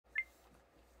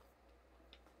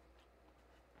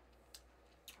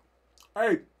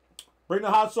Hey, bring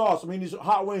the hot sauce. I mean, these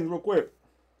hot wings real quick.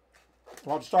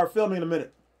 I'll have to start filming in a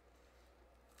minute.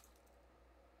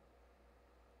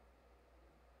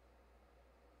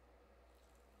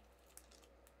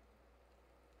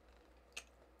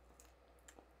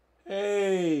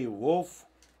 Hey, Wolf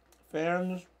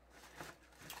fans.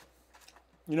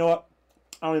 You know what?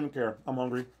 I don't even care. I'm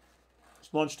hungry.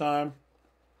 It's lunchtime.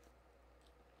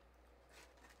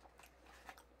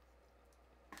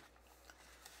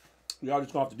 Y'all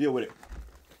just gonna have to deal with it.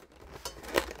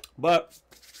 But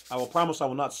I will promise I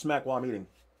will not smack while I'm eating.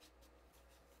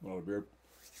 Oh, beard.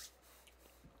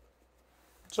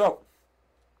 So,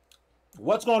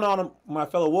 what's going on, my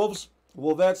fellow wolves,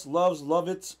 wolvettes, loves,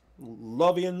 lovets,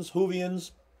 lovians,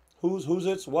 whovians,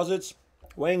 who's-its, was-its,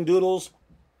 wang doodles,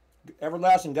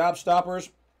 everlasting gobstoppers?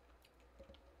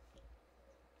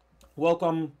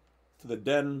 Welcome to the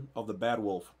den of the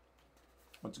Badwolf.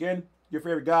 Once again, your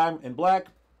favorite guy in black,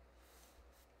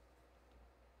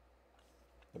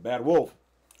 the Badwolf.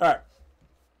 All right.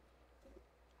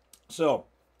 So,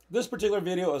 this particular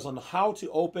video is on how to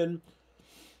open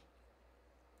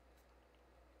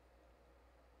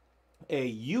a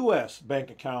U.S.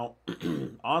 bank account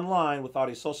online without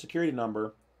a Social Security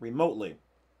number remotely.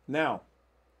 Now,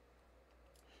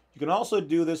 you can also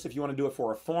do this if you want to do it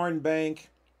for a foreign bank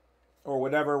or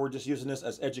whatever. We're just using this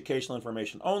as educational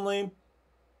information only.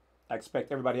 I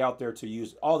expect everybody out there to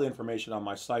use all the information on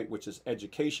my site, which is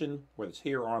education, whether it's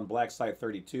here or on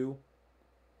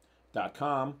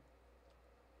blacksite32.com,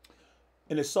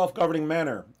 in a self-governing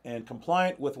manner and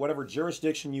compliant with whatever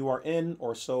jurisdiction you are in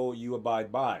or so you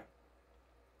abide by.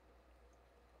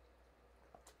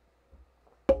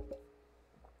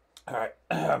 All right.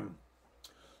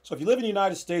 So if you live in the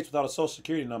United States without a Social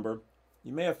Security number,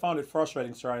 you may have found it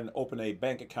frustrating trying to open a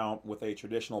bank account with a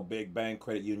traditional big bank,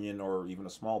 credit union, or even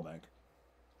a small bank.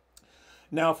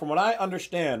 Now, from what I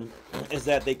understand, is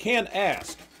that they can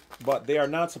ask, but they are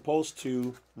not supposed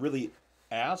to really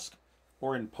ask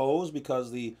or impose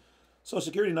because the Social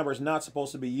Security number is not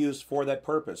supposed to be used for that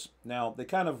purpose. Now, they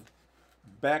kind of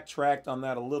backtracked on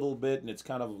that a little bit, and it's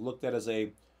kind of looked at as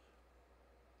a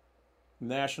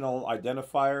national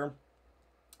identifier.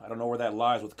 I don't know where that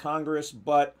lies with Congress,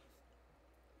 but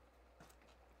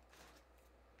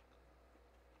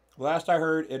last I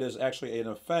heard, it is actually an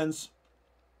offense,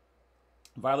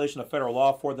 violation of federal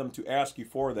law for them to ask you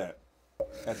for that,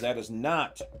 as that is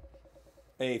not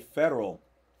a federal,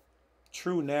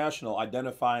 true national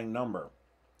identifying number.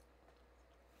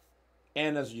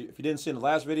 And if you didn't see in the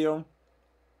last video,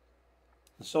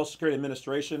 the Social Security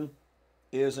Administration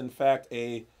is in fact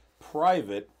a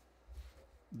private,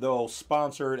 though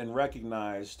sponsored and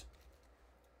recognized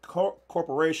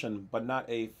corporation, but not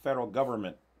a federal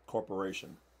government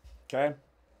corporation. Okay?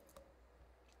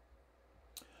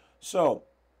 So,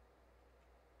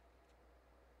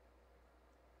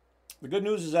 the good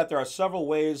news is that there are several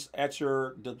ways at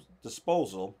your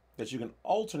disposal that you can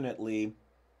alternately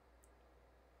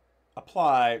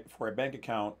apply for a bank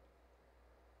account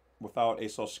without a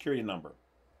Social Security number.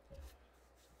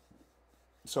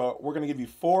 So we're going to give you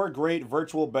 4 great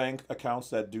virtual bank accounts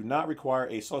that do not require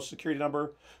a Social Security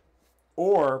number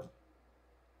or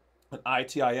an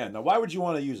ITIN. Now, why would you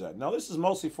want to use that? Now, this is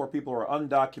mostly for people who are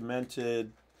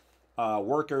undocumented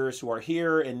workers who are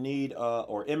here in need,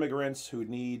 or immigrants who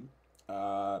need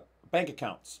bank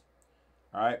accounts.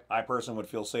 All right, I personally would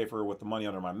feel safer with the money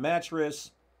under my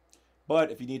mattress, but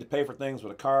if you need to pay for things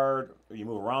with a card, or you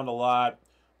move around a lot,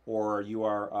 or you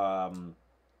are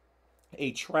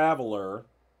a traveler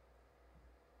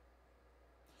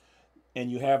and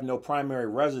you have no primary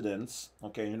residence,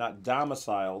 okay, you're not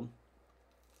domiciled,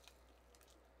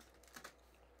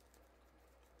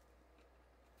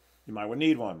 you might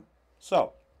need one.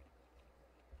 So,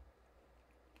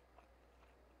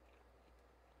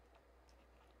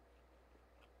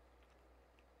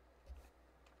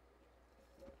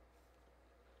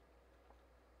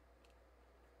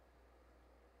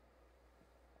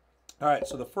 all right,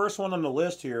 so the first one on the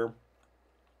list here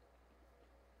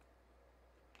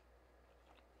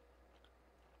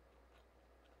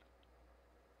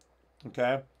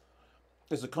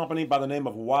is a company by the name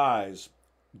of Wise,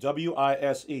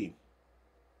 W-I-S-E.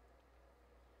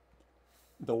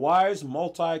 The Wise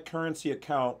multi-currency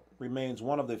account remains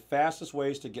one of the fastest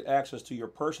ways to get access to your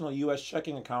personal U.S.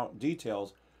 checking account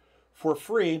details for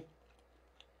free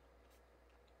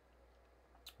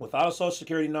without a Social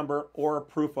Security number or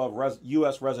proof of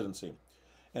U.S. residency.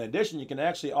 In addition, you can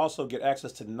actually also get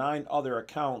access to 9 other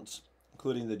accounts,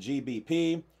 including the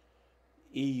GBP,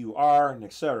 EUR, and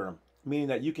etc., meaning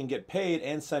that you can get paid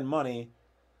and send money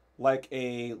like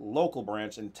a local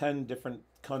branch in 10 different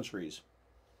countries.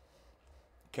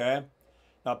 Okay?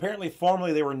 Now, apparently,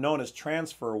 formerly they were known as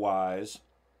TransferWise,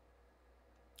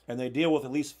 and they deal with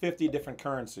at least 50 different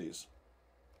currencies.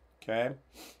 Okay?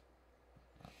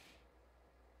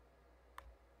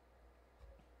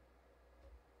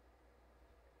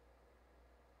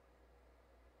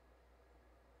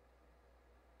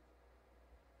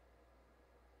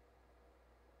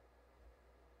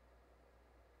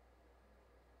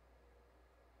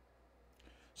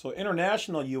 So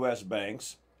international U.S.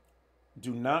 banks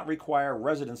do not require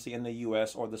residency in the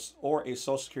U.S. or a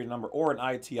Social Security number or an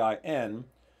ITIN.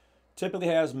 Typically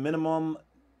has minimum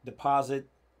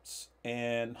deposits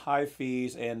and high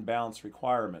fees and balance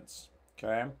requirements.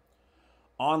 Okay.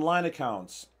 Online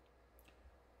accounts,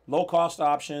 low cost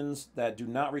options that do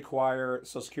not require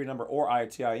Social Security number or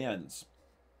ITINs.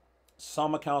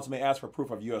 Some accounts may ask for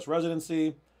proof of U.S.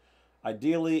 residency.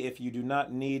 Ideally, if you do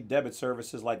not need debit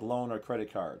services like loan or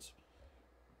credit cards.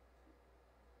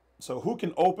 So who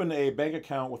can open a bank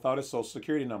account without a Social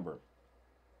Security number?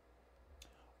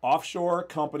 Offshore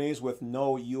companies with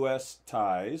no U.S.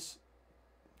 ties,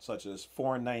 such as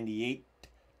 498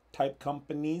 type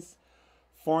companies,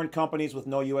 foreign companies with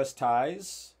no U.S.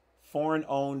 ties,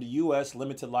 foreign-owned U.S.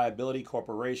 limited liability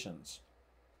corporations.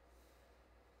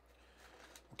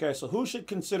 Okay, so who should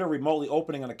consider remotely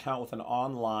opening an account with an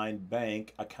online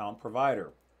bank account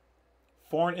provider?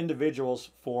 Foreign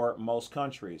individuals for most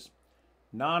countries.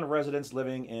 Non-residents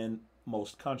living in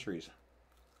most countries.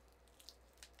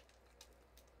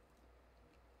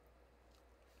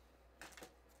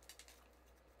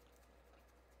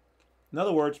 In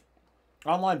other words,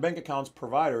 online bank accounts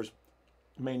providers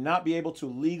may not be able to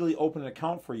legally open an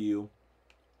account for you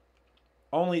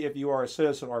only if you are a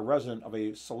citizen or a resident of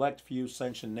a select few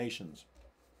sanctioned nations.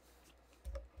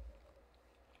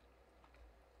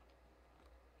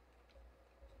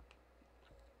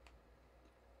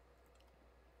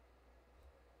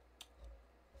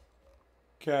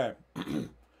 Okay.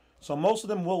 So most of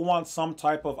them will want some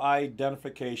type of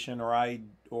identification or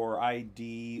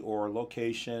ID or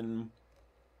location.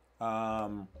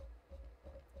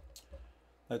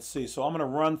 Let's see. So I'm going to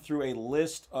run through a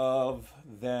list of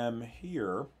them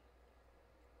here.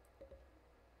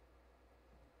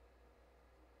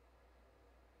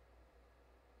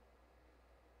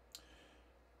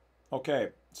 Okay.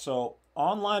 So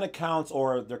online accounts,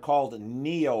 or they're called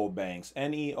neobanks,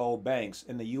 NEO banks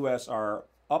in the U.S. are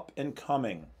up and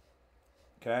coming.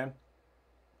 Okay.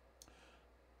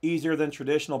 Easier than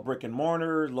traditional brick and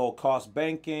mortar, low cost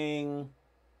banking.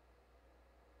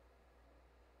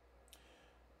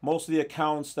 Most of the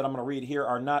accounts that I'm going to read here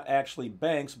are not actually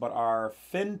banks, but are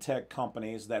fintech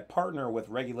companies that partner with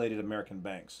regulated American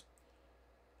banks.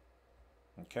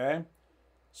 Okay?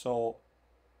 So,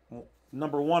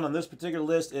 number one on this particular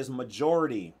list is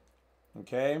Majority.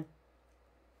 Okay?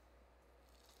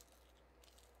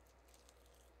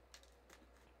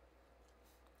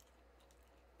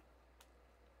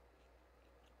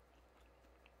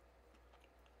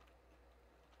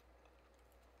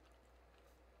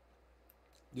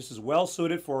 This is well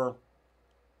suited for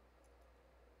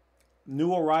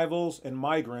new arrivals and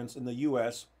migrants in the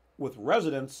U.S. with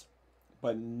residence,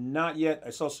 but not yet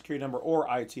a Social Security number or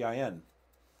ITIN.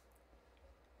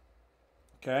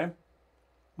 Okay?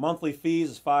 Monthly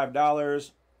fees is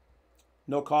 $5.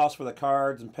 No cost for the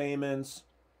cards and payments.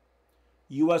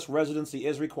 U.S. residency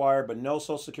is required, but no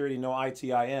Social Security, no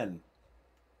ITIN.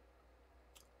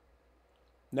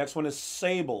 Next one is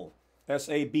Sable,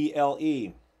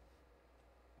 S-A-B-L-E.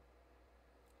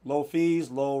 Low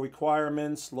fees, low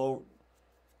requirements,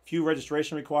 few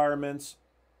registration requirements.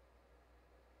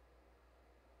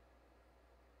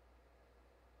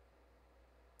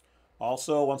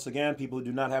 Also, once again, people who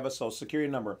do not have a Social Security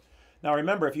number. Now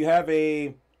remember, if you have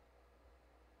a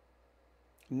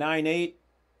 9-8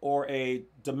 or a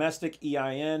domestic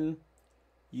EIN,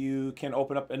 you can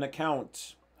open up an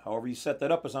account. However you set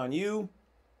that up is on you.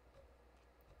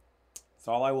 That's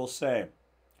all I will say.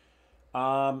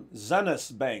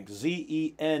 Zenus Bank,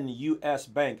 Z-E-N-U-S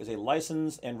Bank, is a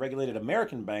licensed and regulated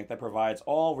American bank that provides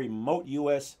all remote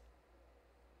U.S.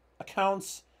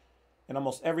 accounts in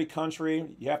almost every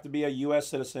country. You have to be a U.S.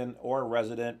 citizen or a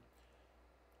resident.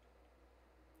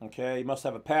 Okay, you must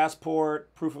have a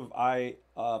passport, proof of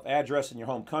address in your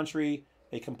home country,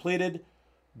 a completed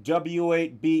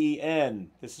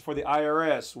W-8-BEN. This is for the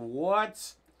IRS.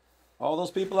 What? All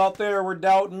those people out there were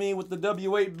doubting me with the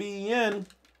W-8-BEN.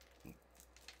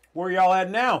 Where y'all at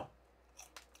now?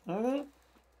 Where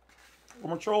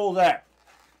my trolls at?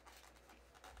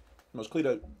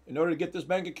 In order to get this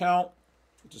bank account,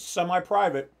 which is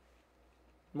semi-private,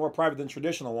 more private than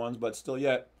traditional ones, but still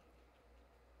yet,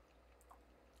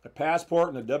 a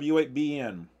passport, and a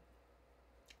W8BN.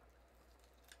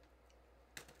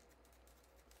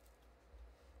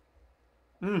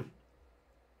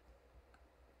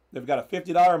 They've got a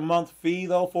 $50 a month fee,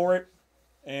 though, for it,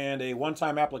 and a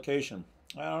one-time application.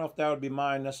 I don't know if that would be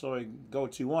mine necessarily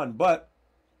go-to one, but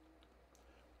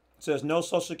it says no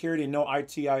Social Security, no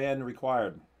ITIN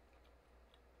required.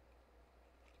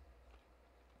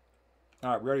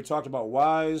 All right, we already talked about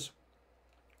Wise.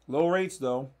 Low rates,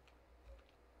 though.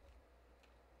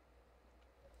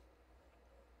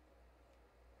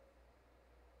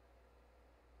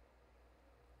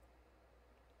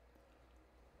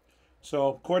 So,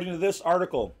 according to this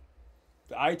article,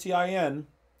 the ITIN,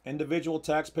 Individual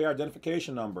Taxpayer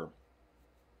Identification Number,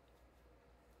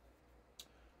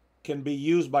 can be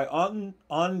used by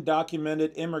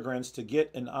undocumented immigrants to get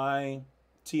an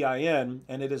ITIN,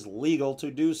 and it is legal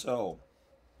to do so.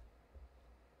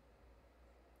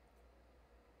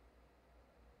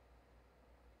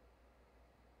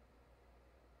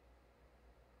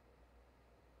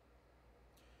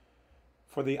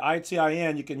 For the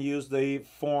ITIN, you can use the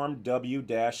form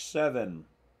W-7. You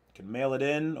can mail it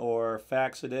in or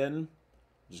fax it in.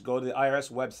 Just go to the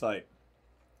IRS website.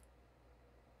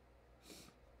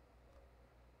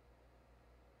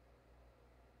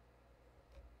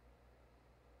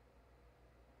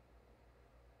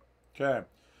 Okay,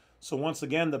 so once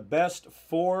again, the best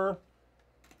 4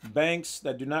 banks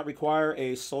that do not require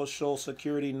a Social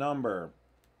Security number: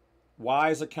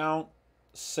 Wise Account,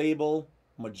 Sable,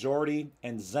 Majority,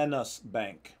 and Zenus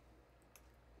Bank.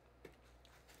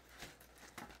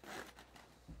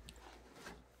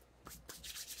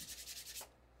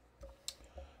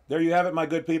 There you have it, my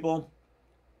good people.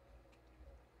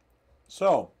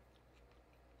 So,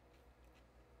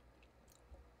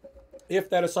 if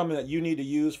that is something that you need to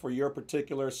use for your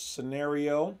particular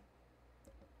scenario,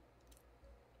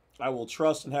 I will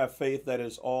trust and have faith that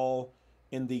it's all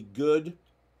in the good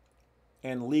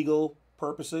and legal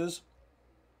purposes.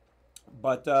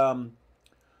 But for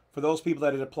those people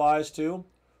that it applies to,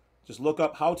 just look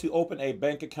up how to open a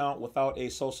bank account without a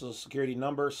Social Security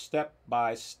number step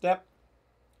by step.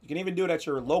 You can even do it at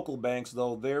your local banks,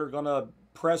 though they're going to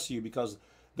press you because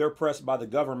they're pressed by the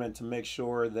government to make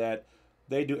sure that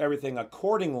they do everything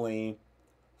accordingly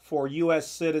for U.S.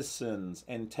 citizens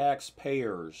and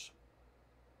taxpayers.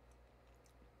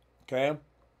 Okay?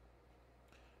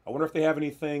 I wonder if they have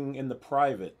anything in the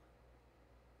private,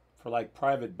 for like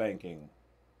private banking,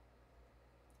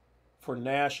 for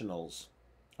nationals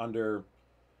under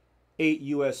 8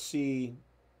 U.S.C.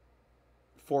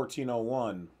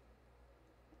 1401.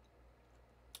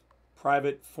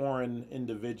 Private foreign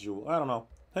individual. I don't know.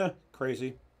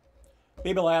 Crazy.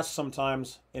 Maybe I'll ask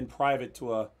sometimes in private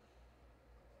to a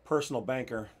personal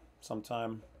banker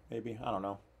sometime. Maybe. I don't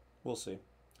know. We'll see.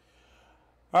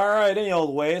 All right. Any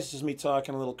old way. It's just me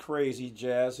talking a little crazy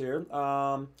jazz here.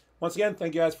 Once again,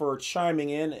 thank you guys for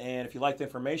chiming in. And if you like the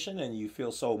information and you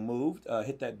feel so moved,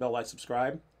 hit that bell, like,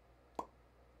 subscribe.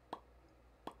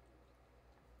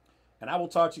 And I will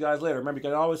talk to you guys later. Remember, you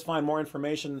can always find more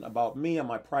information about me on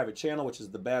my private channel, which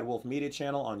is the Badwolf Media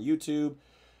channel on YouTube,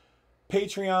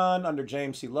 Patreon under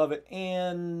James C. Lovett,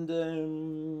 and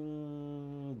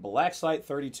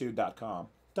blacksite32.com.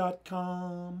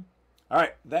 All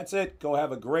right, that's it. Go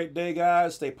have a great day,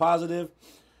 guys. Stay positive.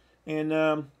 And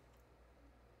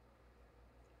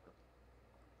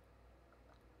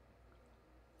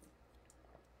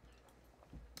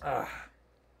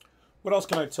what else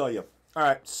can I tell you? All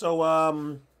right, so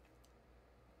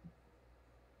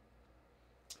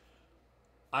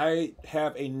I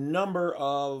have a number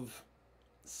of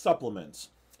supplements,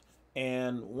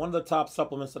 and one of the top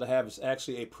supplements that I have is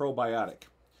actually a probiotic,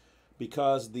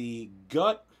 because the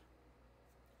gut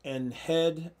and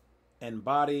head and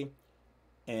body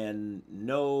and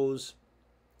nose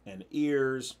and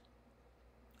ears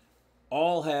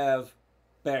all have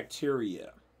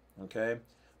bacteria, okay?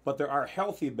 But there are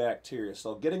healthy bacteria.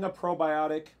 So getting a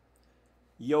probiotic,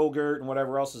 yogurt, and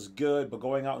whatever else is good, but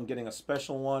going out and getting a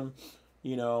special one,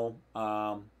 you know,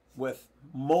 with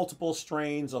multiple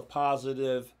strains of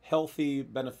positive, healthy,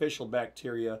 beneficial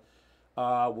bacteria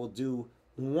will do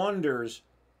wonders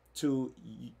to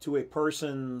a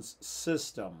person's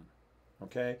system,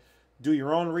 okay? Do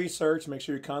your own research. Make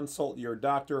sure you consult your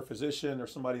doctor or physician or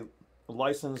somebody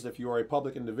licensed if you are a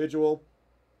public individual,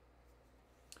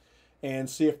 and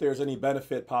see if there's any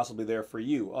benefit possibly there for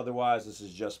you. Otherwise, this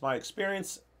is just my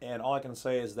experience, and all I can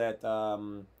say is that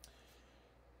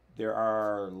there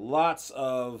are lots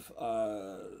of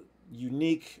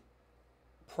unique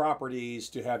properties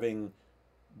to having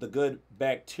the good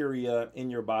bacteria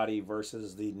in your body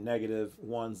versus the negative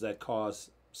ones that cause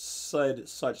said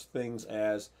such things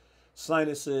as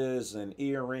sinuses and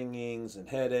ear ringings and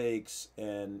headaches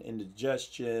and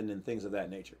indigestion and things of that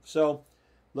nature. So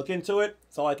look into it.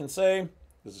 That's all I can say.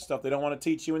 This is stuff they don't want to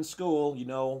teach you in school. You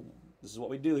know, this is what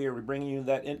we do here. We bring you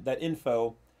that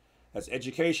info as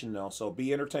education, though. So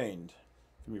be entertained.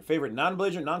 From your favorite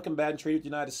non-belligerent, non-combatant treaty with the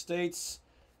United States,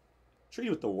 treaty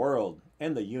with the world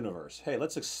and the universe. Hey,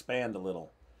 let's expand a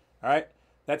little. All right.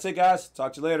 That's it, guys.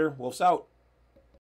 Talk to you later. Wolf's out.